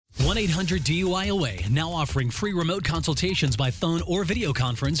1-800-DUI-OA now offering free remote consultations by phone or video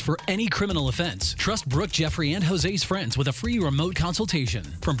conference for any criminal offense. Trust Brooke, Jeffrey, and Jose's friends with a free remote consultation.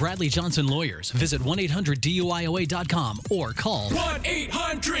 From Bradley Johnson Lawyers, visit 1-800-DUIOA.com or call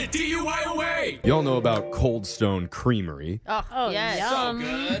 1-800-DUI-OA. Y'all know about Cold Stone Creamery. Oh yes. So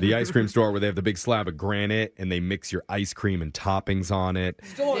good. The ice cream store where they have the big slab of granite and they mix your ice cream and toppings on it.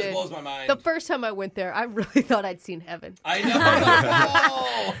 Still always Dude, blows my mind. The first time I went there, I really thought I'd seen heaven. I know.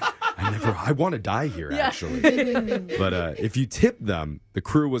 I want to die here, actually. But if you tip them, the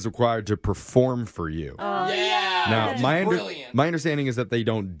crew was required to perform for you. Yeah. Now, Brilliant. my understanding is that they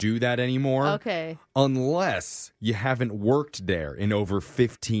don't do that anymore. Okay. Unless you haven't worked there in over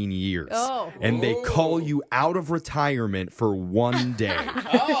 15 years. Oh. And they call you out of retirement for one day.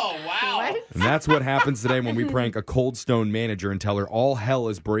 Oh, wow. What? And that's what happens today when we prank a Cold Stone manager and tell her all hell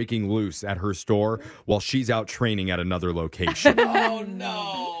is breaking loose at her store while she's out training at another location. Oh,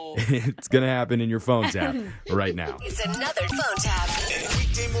 no. It's going to happen in your phone tap right now. It's another phone tap.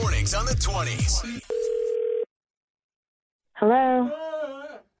 Weekday mornings on the 20s. Hello?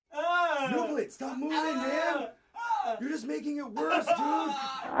 No, stop moving, man. You're just making it worse,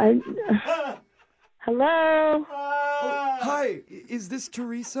 dude. Hello? Hi, is this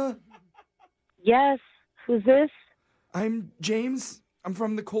Teresa? Yes. Who's this? I'm James. I'm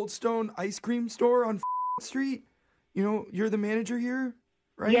from the Cold Stone ice cream store on Street. You know, you're the manager here,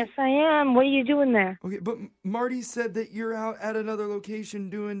 right? Yes, I am. What are you doing there? Okay, but Marty said that you're out at another location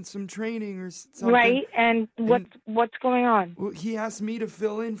doing some training or something. Right, and what's going on? Well, he asked me to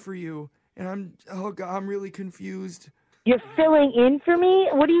fill in for you, and I'm really confused. You're filling in for me?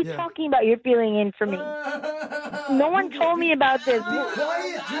 What are you Yeah. talking about? You're filling in for me. No one told me about this.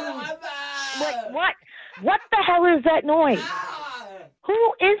 Quiet, dude. What the hell is that noise?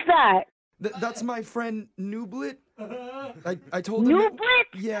 Who is that? That's my friend Nublit. I told him. Nublit?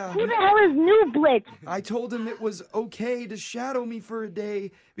 Yeah. Who the hell is Nublit? I told him it was okay to shadow me for a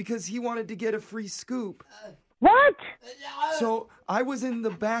day because he wanted to get a free scoop. What? So I was in the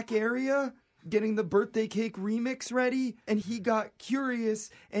back area getting the birthday cake remix ready, and he got curious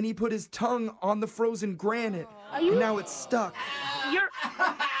and he put his tongue on the frozen granite. And now it's stuck.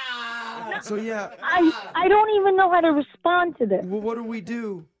 So yeah. I don't even know how to respond to this. Well, what do we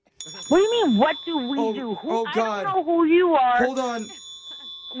do? What do you mean, what do we do? God. I don't know who you are. Hold on.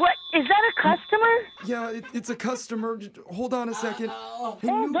 What, is that a customer? Yeah, it's a customer. Hold on a second. Hey, Hold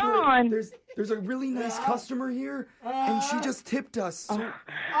Nublet, on. There's a really nice customer here, and she just tipped us. So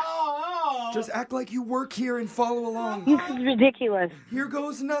just act like you work here and follow along. This is ridiculous. Here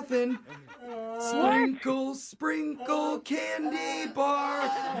goes nothing. Sprinkle, sprinkle, candy bar.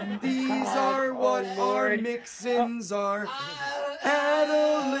 These are what our mix-ins are. Add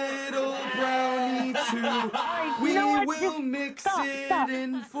a little brownie too. We will mix it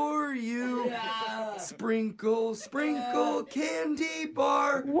in for you. Sprinkle, sprinkle, candy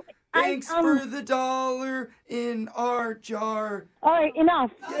bar. Thanks for the $1 in our jar. All right,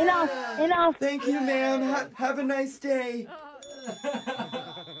 enough. Thank you, ma'am. Have a nice day.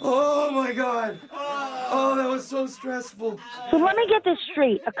 Oh, my God. Oh, that was so stressful. So let me get this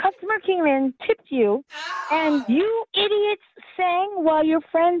straight. A customer came in, tipped you, and you idiots sang while your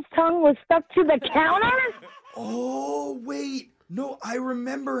friend's tongue was stuck to the counter? Oh, wait. No, I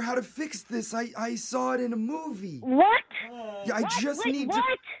remember how to fix this. I saw it in a movie. What? Yeah,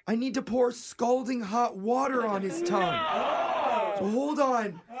 I need to pour scalding hot water on his tongue. So hold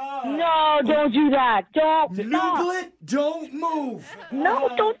on. No, don't do that. Don't. Stop. Nublet, don't move. No,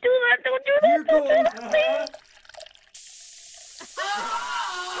 don't do that. Don't do that. Here Don't do goes. that, please.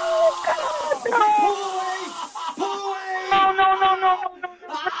 Pull away. No.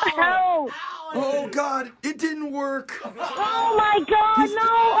 What the hell? Oh, God, it didn't work. Oh, my God, no.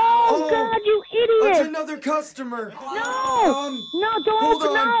 Oh, God, you That's idiot. another customer. No, don't, hold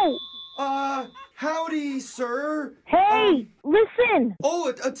on. no. Howdy, sir. Hey, listen. Oh,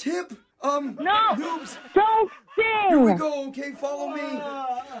 a tip? No, Noobs. don't sing. Here we go, okay? Follow me.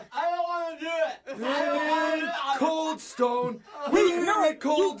 I don't want to do it. And Cold Stone. We're at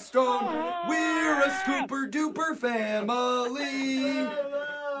Cold Stone. We're a scooper duper family.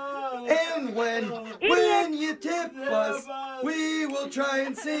 And when you tip us, we will try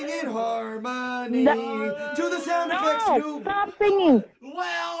and sing in harmony. To the sound effects, noob. Stop singing.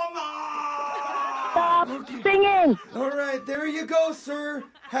 Stop singing. All right, there you go, sir.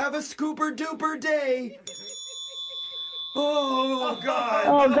 Have a scooper duper day. Oh, God.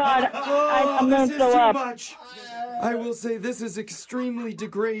 Oh, God. I'm going this to is throw too up. much. I will say this is extremely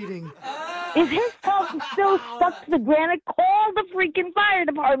degrading. Is his tongue still stuck to the granite? Call the freaking fire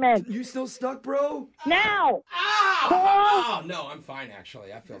department. You still stuck, bro? Now. Oh, no, I'm fine, actually.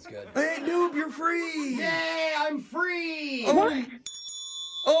 That feels good. Hey, noob, you're free. Yay, I'm free.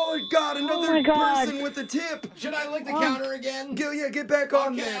 Oh, God, another my God. person with a tip. Should I lick the counter again? Get back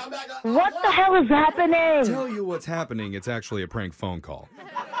on Okay, there. I'm back on. What the hell is happening? Tell you what's happening. It's actually a prank phone call.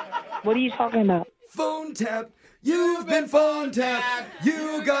 What are you talking about? Phone tap. You've been phone tapped.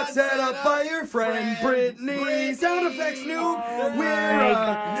 You got set up by your friend Brittany. Sound effects noob. We're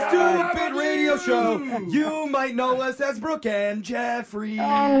a stupid radio show. You might know us as Brooke and Jeffrey.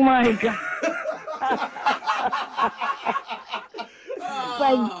 Oh my God.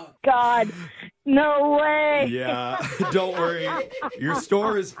 My God. No way. Yeah, don't worry. Your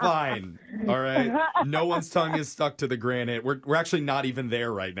store is fine. All right. No one's tongue is stuck to the granite. We're actually not even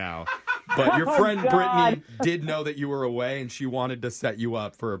there right now. But your friend Brittany did know that you were away, and she wanted to set you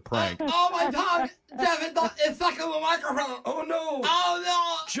up for a prank. Oh, my tongue. Devin, it's stuck in the microphone. Oh no! Oh,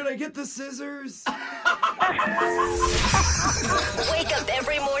 no. Should I get the scissors? Wake up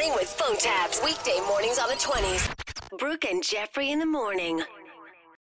every morning with phone taps. Weekday mornings on the 20s. Brooke and Jeffrey in the morning.